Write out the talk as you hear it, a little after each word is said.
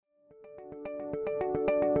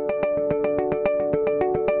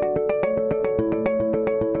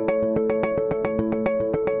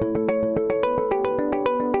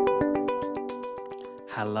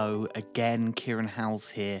again. Kieran Howells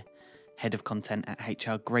here, Head of Content at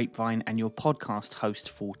HR Grapevine and your podcast host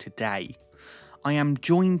for today. I am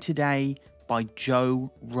joined today by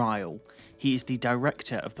Joe Ryle. He is the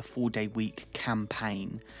director of the 4-Day Week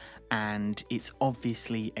campaign, and it's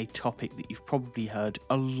obviously a topic that you've probably heard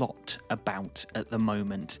a lot about at the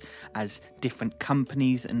moment as different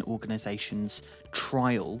companies and organisations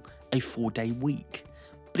trial a 4-day week.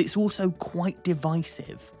 But it's also quite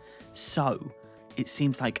divisive. So it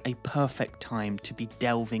seems like a perfect time to be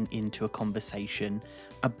delving into a conversation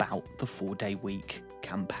about the 4-Day Week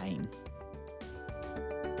campaign.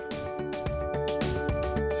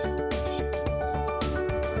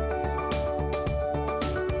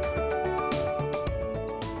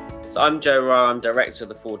 So I'm Joe Ryle, I'm director of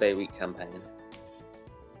the 4-Day Week campaign.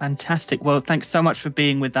 Fantastic. Well, thanks so much for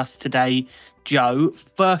being with us today, Joe.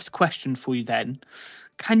 First question for you then.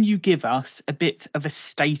 Can you give us a bit of a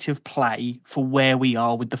state of play for where we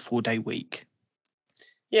are with the 4-day week?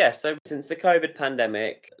 Yeah, so since the COVID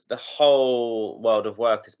pandemic, the whole world of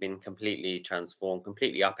work has been completely transformed,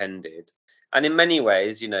 completely upended. And in many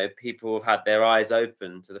ways, people have had their eyes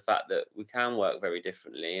open to the fact that we can work very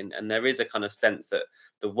differently. And there is a kind of sense that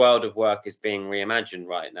the world of work is being reimagined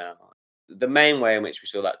right now. The main way in which we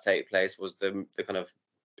saw that take place was the kind of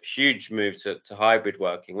huge move to hybrid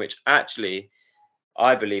working, which actually,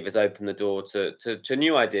 I believe, has opened the door to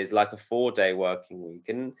new ideas like a 4-day working week.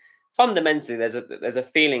 And fundamentally, there's a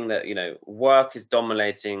feeling that work is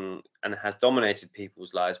dominating and has dominated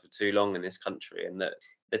people's lives for too long in this country, and that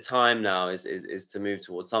the time now is to move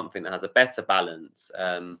towards something that has a better balance.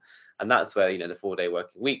 And that's where the 4-day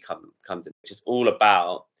working week comes in, which is all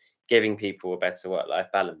about giving people a better work-life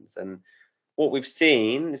balance. And what we've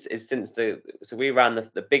seen is so we ran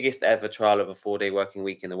the biggest ever trial of a 4-day working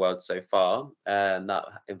week in the world so far. That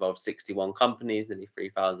involved 61 companies, nearly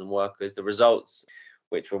 3,000 workers. The results,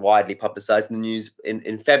 which were widely publicised in the news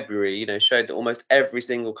in February, showed that almost every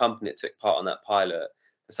single company that took part on that pilot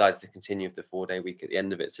decides to continue with the 4-day week at the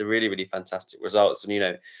end of it. So really, really fantastic results. And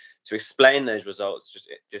to explain those results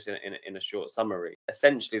just in a short summary,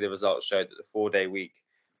 essentially the results showed that the 4-day week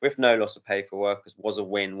with no loss of pay for workers was a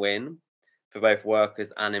win-win for both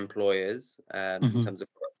workers and employers, in terms of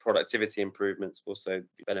productivity improvements, also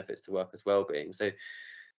benefits to workers' well-being. So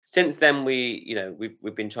since then,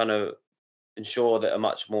 we've been trying to ensure that a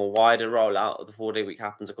much more wider rollout of the 4-day week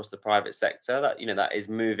happens across the private sector. That is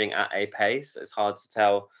moving at a pace. It's hard to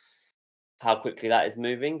tell how quickly that is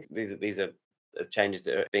moving. These are changes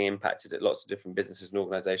that are being impacted at lots of different businesses and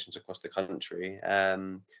organisations across the country.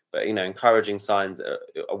 But encouraging signs that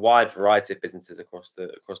a wide variety of businesses across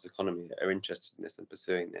the economy are interested in this and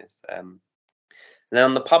pursuing this. And then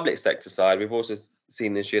on the public sector side, we've also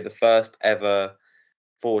seen this year the first ever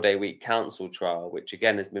 4-day week council trial, which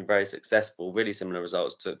again has been very successful, really similar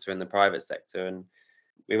results to in the private sector. And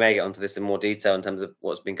we may get onto this in more detail in terms of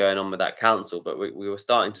what's been going on with that council, but we were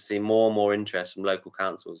starting to see more and more interest from local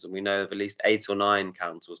councils, and we know of at least 8 or 9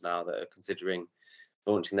 councils now that are considering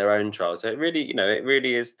launching their own trials. So it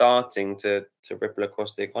really is starting to ripple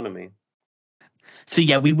across the economy. So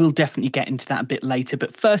yeah, we will definitely get into that a bit later,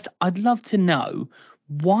 but first I'd love to know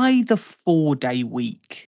why the 4-day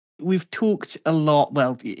week. We've talked a lot,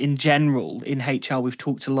 well, in general, in HR, we've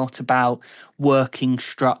talked a lot about working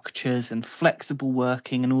structures and flexible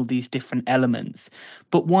working and all these different elements.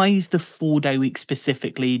 But why is the 4-day week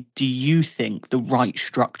specifically, do you think, the right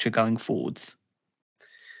structure going forwards?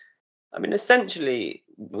 I mean, essentially,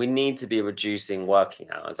 we need to be reducing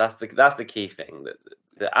working hours. That's the key thing. That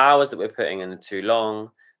the hours that we're putting in are too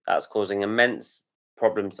long. That's causing immense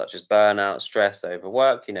problems such as burnout, stress,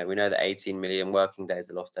 overwork. We know that 18 million working days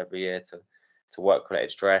are lost every year to work-related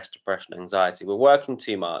stress, depression, anxiety. We're working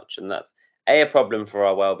too much, and that's A, a problem for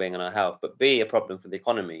our well-being and our health, but B, a problem for the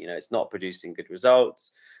economy. It's not producing good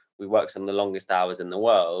results. We work some of the longest hours in the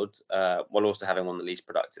world, while also having one of the least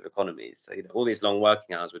productive economies. So all these long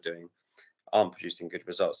working hours we're doing aren't producing good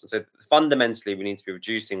results. And so fundamentally, we need to be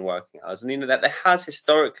reducing working hours. And that there has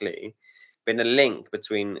historically been a link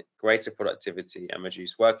between greater productivity and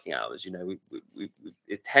reduced working hours.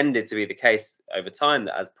 It tended to be the case over time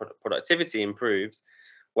that as productivity improves,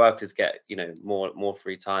 workers get more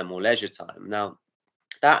free time, more leisure time. Now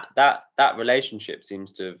that relationship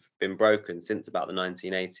seems to have been broken since about the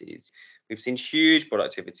 1980s. We've seen huge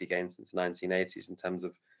productivity gains since the 1980s in terms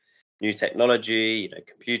of new technology,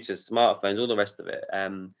 computers, smartphones, all the rest of it.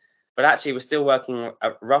 But actually, we're still working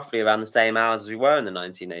roughly around the same hours as we were in the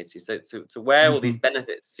 1980s. So to where all these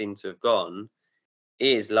benefits seem to have gone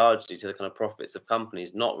is largely to the kind of profits of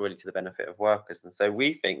companies, not really to the benefit of workers. And so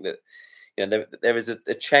we think that there is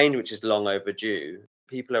a change which is long overdue.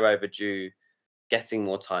 People are overdue getting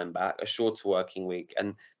more time back, a shorter working week.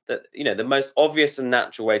 And that, the most obvious and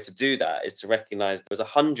natural way to do that is to recognize there was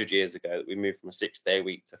 100 years ago that we moved from a 6-day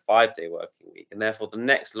week to a 5-day working week. And therefore, the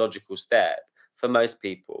next logical step for most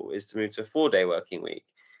people is to move to a 4-day working week.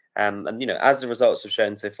 And as the results have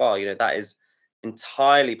shown so far, that is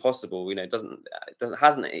entirely possible.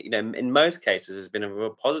 Hasn't, in most cases has been a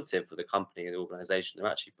real positive for the company and the organization.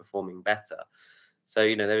 They're actually performing better. So,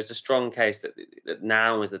 there is a strong case that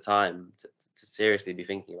now is the time to seriously be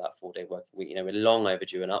thinking about 4-day working week. We're long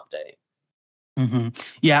overdue an update.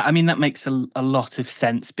 Yeah, I mean, that makes a lot of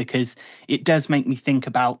sense, because it does make me think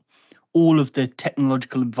about all of the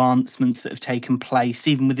technological advancements that have taken place,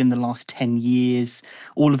 even within the last 10 years,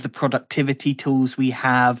 all of the productivity tools we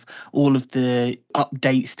have, all of the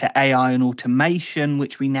updates to AI and automation,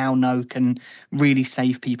 which we now know can really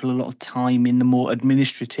save people a lot of time in the more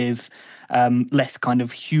administrative, less kind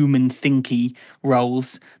of human thinky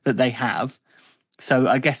roles that they have. So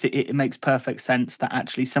I guess it makes perfect sense that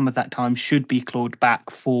actually some of that time should be clawed back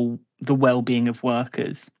for the well-being of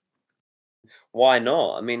workers. Why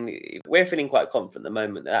not? I mean, we're feeling quite confident at the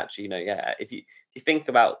moment that actually, if you think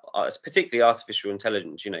about particularly artificial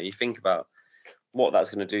intelligence, you think about what that's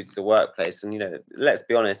going to do to the workplace, and let's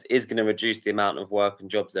be honest, is going to reduce the amount of work and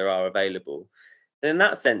jobs there are available. And in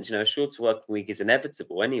that sense, a shorter working week is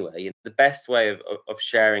inevitable anyway. The best way of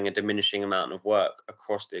sharing a diminishing amount of work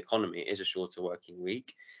across the economy is a shorter working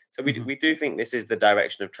week. So we do think this is the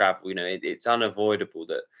direction of travel. It's unavoidable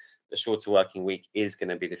that the shorter working week is going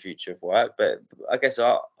to be the future of work. But I guess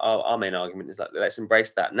our main argument is let's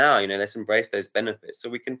embrace that now. Let's embrace those benefits so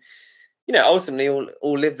we can, ultimately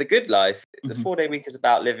all live the good life. The 4-day week is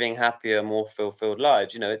about living happier, more fulfilled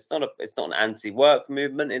lives. It's not an anti-work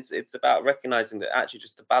movement. It's about recognizing that actually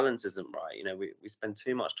just the balance isn't right. We spend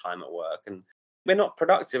too much time at work and we're not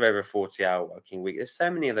productive over a 40-hour working week. There's so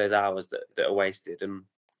many of those hours that are wasted. And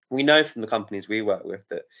we know from the companies we work with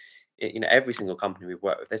that, every single company we've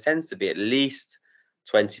worked with, there tends to be at least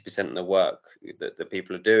 20% of the work that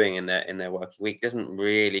people are doing in their working week doesn't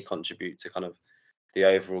really contribute to kind of the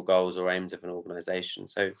overall goals or aims of an organization.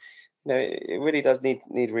 So, it really does need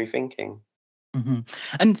rethinking.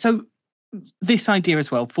 And so this idea as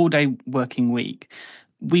well, 4-day working week,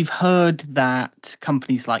 we've heard that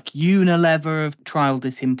companies like Unilever have trialed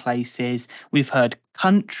this in places. We've heard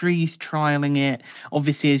countries trialing it.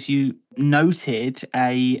 Obviously, as you noted,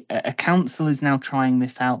 a council is now trying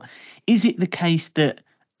this out. Is it the case that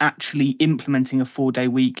actually implementing a 4-day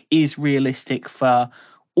week is realistic for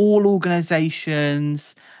all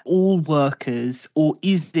organizations, all workers, or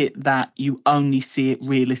is it that you only see it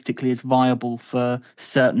realistically as viable for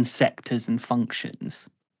certain sectors and functions?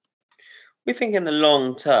 We think in the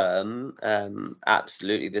long term,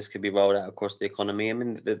 absolutely, this could be rolled out across the economy. I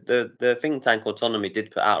mean, the think tank Autonomy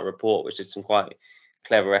did put out a report which did some quite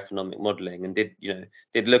clever economic modelling and did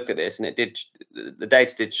look at this, and the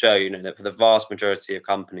data did show, that for the vast majority of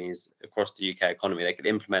companies across the UK economy, they could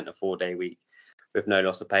implement a 4-day week with no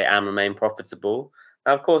loss of pay and remain profitable.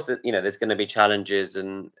 Now, of course, there's going to be challenges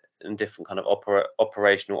and different kind of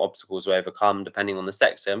operational obstacles to overcome depending on the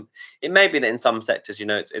sector. It may be that in some sectors,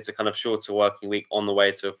 it's a kind of shorter working week on the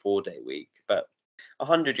way to a 4-day week. But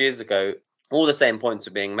 100 years ago, all the same points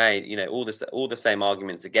were being made. All the same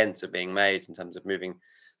arguments against are being made in terms of moving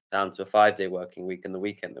down to a 5-day working week and the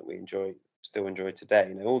weekend that we still enjoy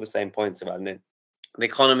today. All the same points about it. The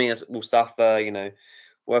economy will suffer.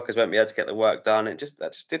 Workers won't be able to get the work done. That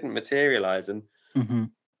just didn't materialize. And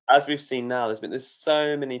as we've seen now, there's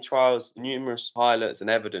so many trials, numerous pilots and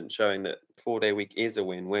evidence showing that 4-day week is a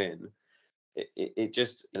win-win. It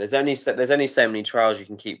just, there's only so many trials you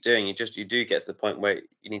can keep doing. You do get to the point where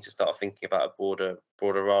you need to start thinking about a broader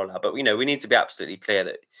rollout. But we need to be absolutely clear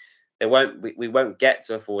that we won't get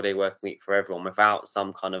to a 4-day working week for everyone without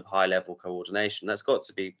some kind of high level coordination. That's got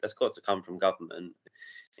to come from government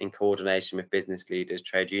in coordination with business leaders,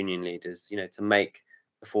 trade union leaders, to make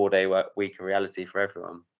the 4-day work week a reality for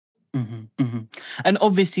everyone. And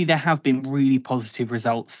obviously there have been really positive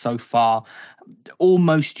results so far,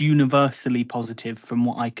 almost universally positive from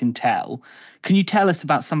what I can tell. Can you tell us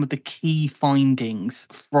about some of the key findings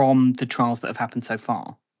from the trials that have happened so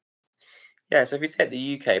far? Yeah, so if you take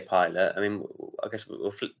the UK pilot, I mean, I guess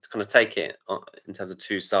we'll kind of take it in terms of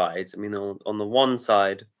two sides. I mean, on the one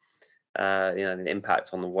side, the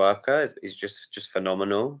impact on the worker is just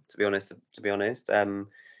phenomenal. To be honest,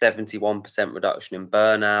 71% reduction in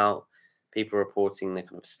burnout. People reporting they're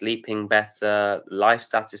kind of sleeping better. Life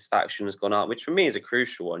satisfaction has gone up, which for me is a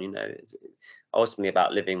crucial one. It's ultimately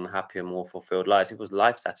about living happier, more fulfilled lives. People's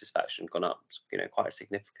life satisfaction gone up, quite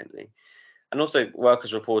significantly. and also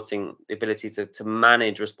workers reporting the ability to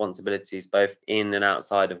manage responsibilities both in and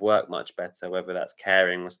outside of work much better, whether that's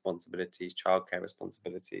caring responsibilities, childcare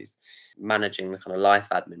responsibilities, managing the kind of life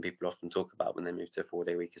admin people often talk about when they move to a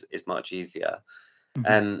 4-day week is much easier.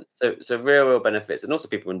 So real benefits, and also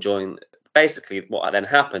people enjoying. Basically, what then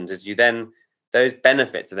happens is those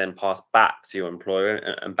benefits are then passed back to your employer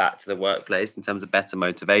and back to the workplace in terms of better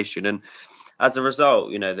motivation. And as a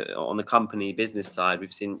result, on the company business side,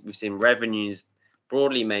 we've seen revenues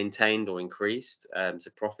broadly maintained or increased, so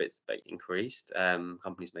profits increased,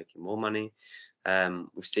 companies making more money.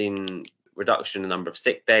 We've seen reduction in the number of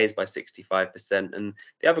sick days by 65%, and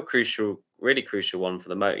the other really crucial one for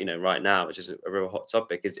the right now, which is a real hot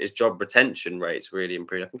topic, is job retention rates really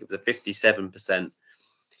improved. I think it was a 57%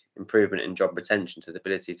 improvement in job retention, to the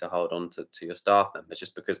ability to hold on to your staff members,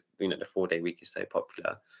 just because the 4-day week is so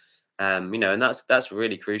popular. And that's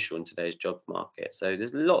really crucial in today's job market. So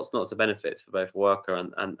there's lots of benefits for both worker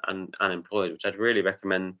and employers, which I'd really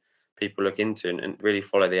recommend people look into and really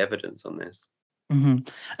follow the evidence on this.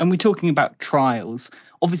 And we're talking about trials.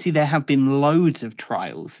 Obviously, there have been loads of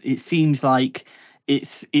trials. It seems like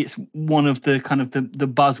it's one of the kind of the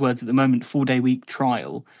buzzwords at the moment, 4-day week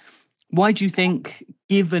trial. Why do you think,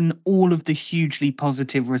 given all of the hugely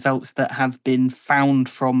positive results that have been found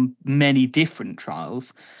from many different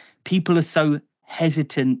trials, people are so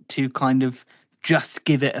hesitant to kind of just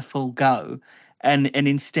give it a full go and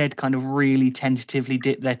instead kind of really tentatively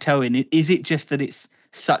dip their toe in? Is it just that it's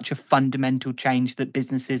such a fundamental change that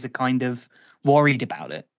businesses are kind of worried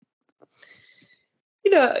about it?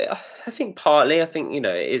 I think partly. I think it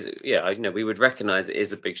is. Yeah, we would recognise it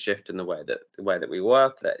is a big shift in the way that we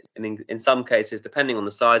work. That in some cases, depending on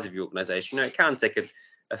the size of your organisation, it can take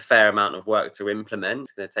a fair amount of work to implement.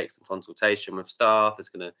 It's going to take some consultation with staff.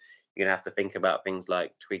 You're going to have to think about things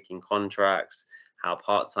like tweaking contracts, how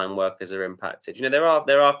part-time workers are impacted. There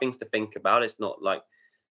are things to think about. It's not like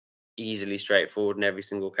easily straightforward in every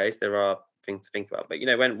single case. There are things to think about. But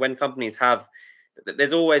when companies have,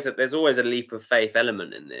 there's always a leap of faith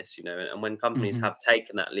element in this, and when companies have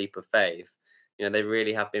taken that leap of faith, they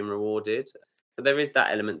really have been rewarded. So there is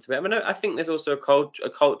that element to it. I mean, I think there's also a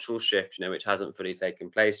cultural shift, which hasn't fully taken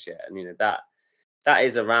place yet, and that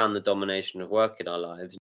is around the domination of work in our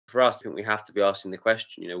lives. For us, I think we have to be asking the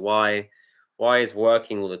question, why is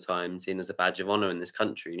working all the time seen as a badge of honor in this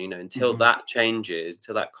country? Until that changes,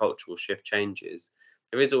 till that cultural shift changes,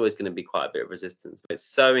 there is always going to be quite a bit of resistance. But it's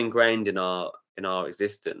so ingrained in our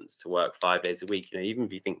existence to work 5 days a week. Even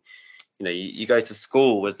if you think, you go to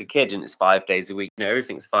school as a kid and it's 5 days a week.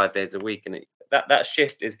 Everything's 5 days a week, and that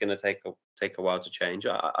shift is going to take a while to change.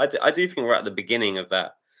 I do think we're at the beginning of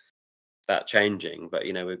that changing, but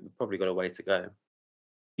we've probably got a way to go.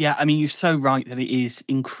 Yeah, I mean, you're so right that it is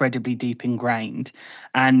incredibly deep ingrained.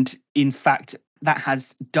 And in fact, that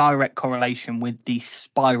has direct correlation with the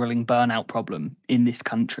spiraling burnout problem in this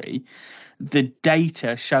country. The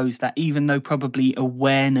data shows that even though probably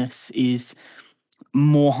awareness is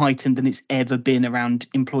more heightened than it's ever been around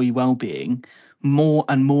employee well-being, more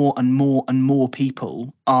and more and more and more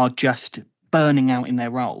people are just burning out in their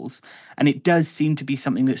roles. And it does seem to be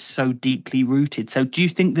something that's so deeply rooted. So do you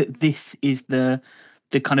think that this is the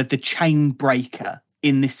kind of the chain breaker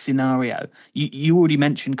in this scenario? You already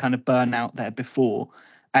mentioned kind of burnout there before,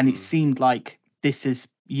 and it seemed like this has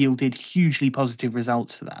yielded hugely positive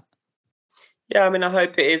results for that. Yeah, I mean, I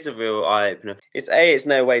hope it is a real eye opener. It's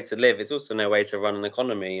no way to live. It's also no way to run an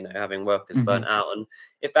economy, having workers burnt out. And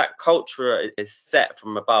if that culture is set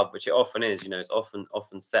from above, which it often is, it's often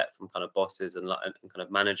set from kind of bosses and kind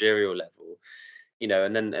of managerial level,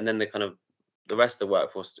 and then the kind of the rest of the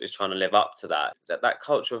workforce is trying to live up to that. That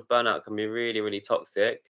culture of burnout can be really, really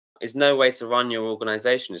toxic. It's no way to run your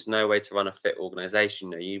organization. It's no way to run a fit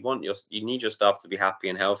organization. You need your staff to be happy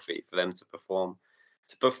and healthy for them to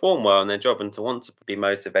perform well in their job and to want to be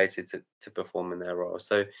motivated to perform in their role.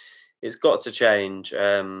 So it's got to change.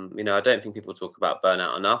 I don't think people talk about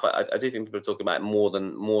burnout enough. I do think people talk about it more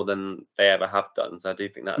than they ever have done. So I do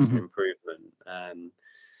think that's an improvement.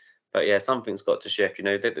 But yeah, something's got to shift.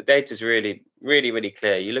 The data is really, really, really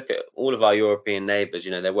clear. You look at all of our European neighbours.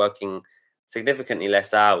 They're working significantly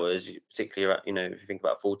less hours, particularly if you think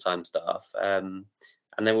about full-time staff, and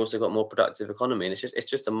they've also got more productive economy. And it's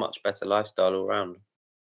just a much better lifestyle all around.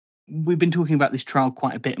 We've been talking about this trial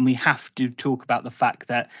quite a bit, and we have to talk about the fact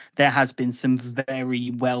that there has been some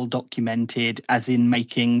very well documented, as in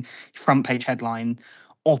making front page headline,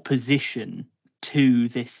 opposition to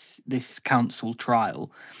this council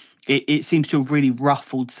trial. It seems to have really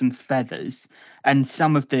ruffled some feathers, and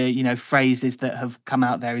some of the phrases that have come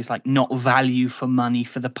out there is like not value for money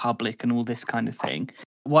for the public and all this kind of thing.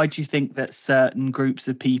 Why do you think that certain groups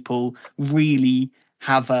of people really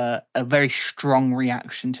have a very strong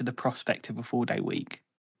reaction to the prospect of a 4-day week?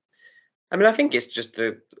 I mean, I think it's just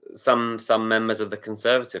some members of the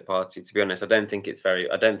Conservative Party. To be honest, I don't think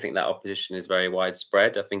that opposition is very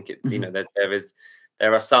widespread. I think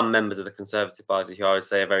there are some members of the Conservative Party who I would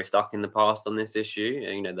say are very stuck in the past on this issue.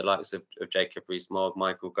 The likes of Jacob Rees-Mogg,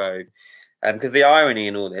 Michael Gove. Because the irony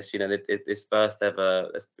in all this, this first ever,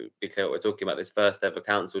 let's be clear what we're talking about, this first ever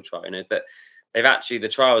council trial, is that the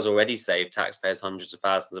trial has already saved taxpayers hundreds of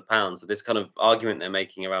thousands of pounds. So this kind of argument they're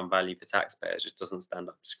making around value for taxpayers just doesn't stand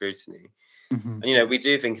up to scrutiny. Mm-hmm. And, we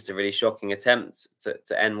do think it's a really shocking attempt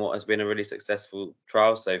to end what has been a really successful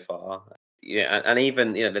trial so far. And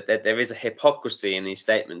even, that there is a hypocrisy in these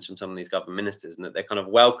statements from some of these government ministers, and that they're kind of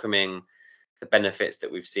welcoming the benefits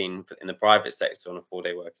that we've seen in the private sector on a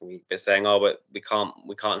 4-day working week, but saying, oh, but we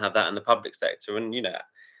can't have that in the public sector. And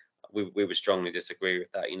we would strongly disagree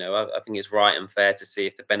with that. I think it's right and fair to see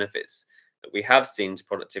if the benefits that we have seen to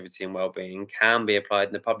productivity and well-being can be applied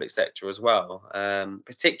in the public sector as well,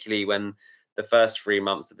 particularly when the first 3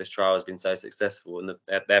 months of this trial has been so successful, and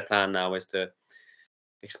their plan now is to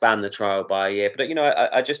expand the trial by a year. But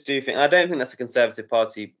I just do think, I don't think that's a Conservative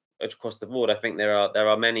Party across the board. I think there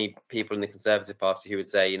are many people in the Conservative Party who would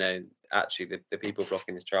say, actually the people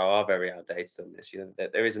blocking this trial are very outdated on this.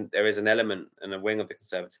 There is an element and a wing of the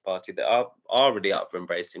Conservative Party that are really up for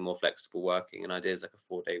embracing more flexible working and ideas like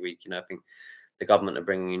a 4-day week. I think the government are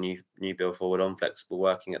bringing a new bill forward on flexible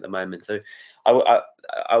working at the moment. So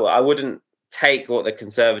I wouldn't take what the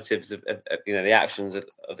Conservatives the actions of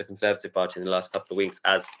the Conservative Party in the last couple of weeks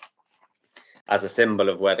as a symbol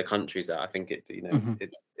of where the country's at. I think Mm-hmm.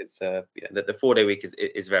 it's the 4-day week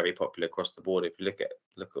is very popular across the board. If you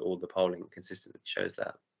look at all the polling, consistently shows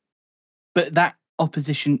that. But that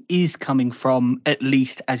opposition is coming from, at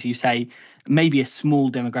least, as you say, maybe a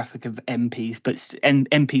small demographic of MPs, but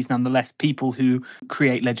MPs nonetheless, people who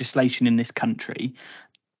create legislation in this country.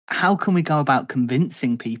 How can we go about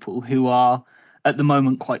convincing people who are at the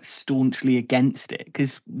moment quite staunchly against it?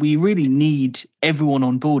 Because we really need everyone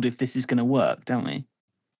on board if this is going to work, don't we?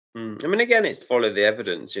 I mean, again, it's follow the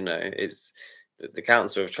evidence. It's the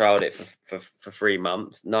council have trialled it for 3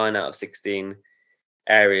 months. 9 out of 16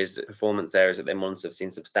 performance areas that they monitor have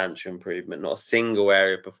seen substantial improvement. Not a single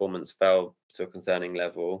area of performance fell to a concerning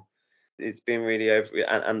level. It's been really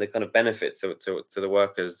and the kind of benefit to the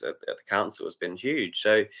workers at the council has been huge.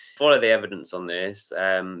 So follow the evidence on this.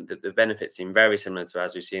 The benefits seem very similar to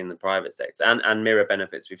as we've seen in the private sector, and mirror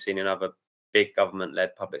benefits we've seen in other big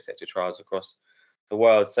government-led public sector trials across the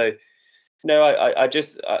world. So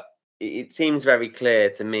it seems very clear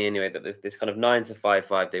to me anyway that this kind of 9 to 5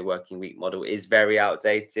 5-day working week model is very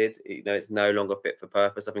outdated. It's no longer fit for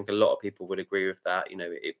purpose. I think a lot of people would agree with that.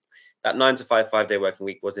 That 9 to 5 5-day working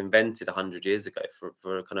week was invented 100 years ago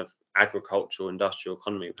for a kind of agricultural industrial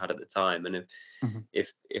economy we had at the time. And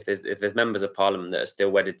if there's members of parliament that are still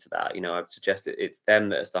wedded to that, I'd suggest it's them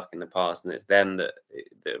that are stuck in the past, and it's them that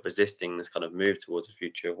are resisting this kind of move towards a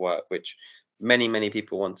future of work, which many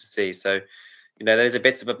people want to see. So there's a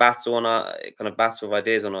bit of a battle of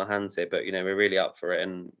ideas on our hands here, but we're really up for it,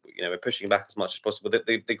 and we're pushing back as much as possible.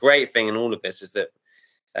 The great thing in all of this is that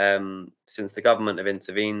since the government have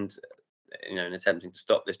intervened, in attempting to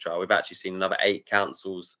stop this trial, we've actually seen another 8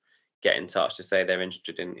 councils get in touch to say they're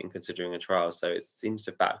interested in considering a trial. So it seems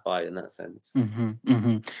to backfire in that sense.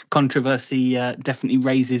 Controversy definitely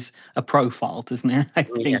raises a profile, doesn't it? I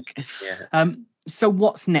think. Yeah. So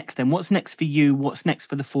what's next then? What's next for you? What's next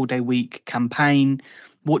for the 4-day week campaign?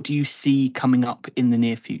 What do you see coming up in the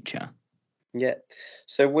near future? Yeah,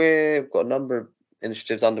 so we've got a number of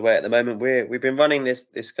initiatives underway at the moment. We've been running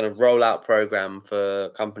this kind of rollout program for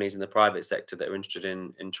companies in the private sector that are interested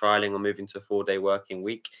in trialing or moving to a 4-day working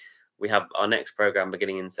week. We have our next program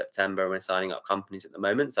beginning in September. We're signing up companies at the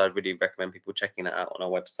moment, so I'd really recommend people checking that out on our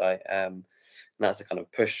website. And that's a kind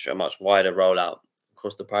of push a much wider rollout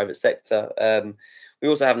across the private sector. We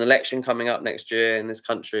also have an election coming up next year in this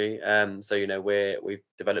country. So we've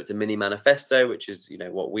developed a mini manifesto, which is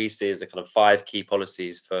what we see as the kind of 5 key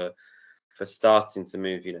policies for starting to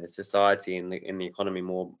move society and the economy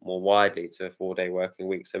more widely to a 4-day working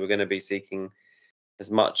week. So we're going to be seeking as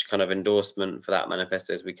much kind of endorsement for that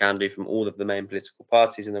manifesto as we can do from all of the main political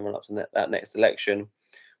parties in the run up to that next election.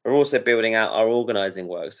 We're also building out our organising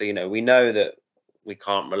work. So we know that we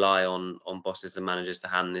can't rely on bosses and managers to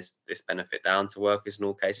hand this benefit down to workers in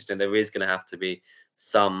all cases, and there is going to have to be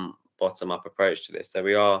some bottom-up approach to this. So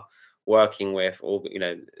we are working with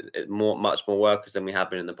much more workers than we have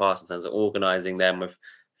been in the past in terms of organising them with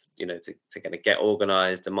to kind of get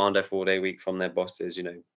organised, demand a 4-day week from their bosses,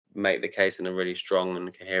 make the case in a really strong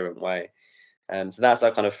and coherent way. So that's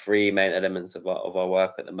our kind of three main elements of our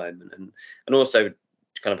work at the moment, and also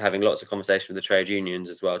kind of having lots of conversation with the trade unions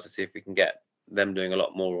as well to see if we can get them doing a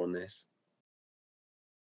lot more on this.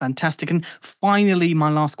 Fantastic. And finally, my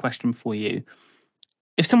last question for you.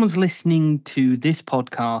 If someone's listening to this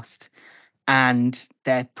podcast and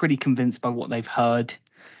they're pretty convinced by what they've heard,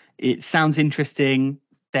 it sounds interesting,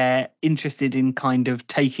 they're interested in kind of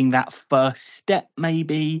taking that first step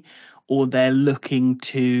maybe, or they're looking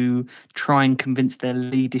to try and convince their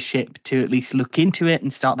leadership to at least look into it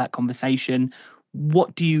and start that conversation,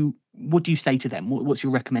 what do you say to them? What's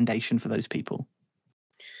your recommendation for those people?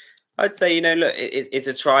 I'd say, look, it's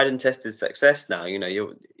a tried and tested success now.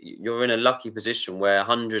 You're in a lucky position where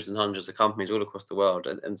hundreds and hundreds of companies all across the world,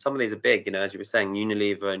 and some of these are big, as you were saying,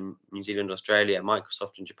 Unilever in New Zealand, Australia,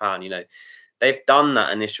 Microsoft in Japan, they've done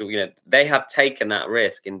that initial, they have taken that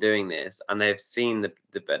risk in doing this, and they've seen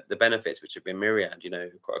the benefits, which have been myriad,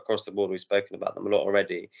 across the board. We've spoken about them a lot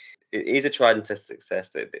already. It is a tried and tested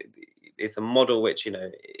success. It's a model which,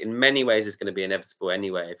 in many ways is going to be inevitable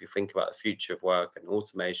anyway. If you think about the future of work and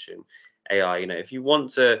automation, AI, if you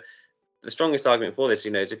want to, the strongest argument for this,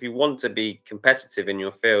 is if you want to be competitive in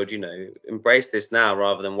your field, embrace this now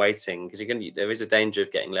rather than waiting, because there is a danger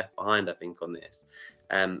of getting left behind, I think, on this.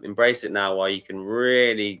 Embrace it now while you can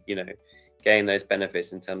really, gain those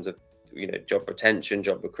benefits in terms of, job retention,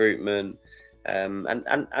 job recruitment. And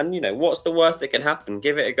what's the worst that can happen?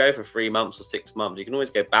 Give it a go for 3 months or 6 months. You can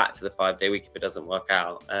always go back to the 5-day week if it doesn't work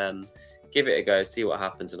out. Give it a go, see what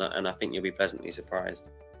happens, and I think you'll be pleasantly surprised.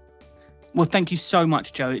 Well, thank you so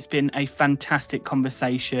much, Joe. It's been a fantastic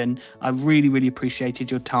conversation. I really, really appreciated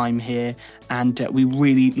your time here, and we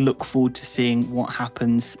really look forward to seeing what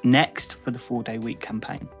happens next for the 4-day week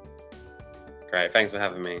campaign. Great, thanks for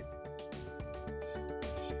having me.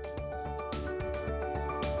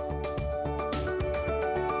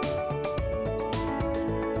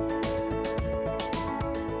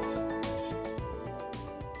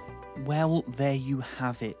 Well, there you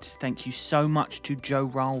have it. Thank you so much to Joe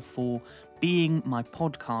Ryle for being my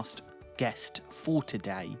podcast guest for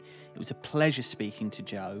today. It was a pleasure speaking to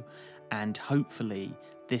Joe, and hopefully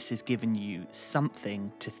this has given you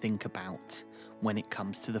something to think about when it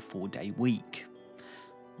comes to the 4-day week.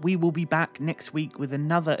 We will be back next week with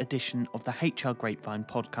another edition of the HR Grapevine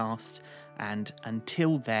podcast, and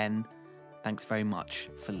until then, thanks very much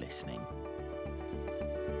for listening.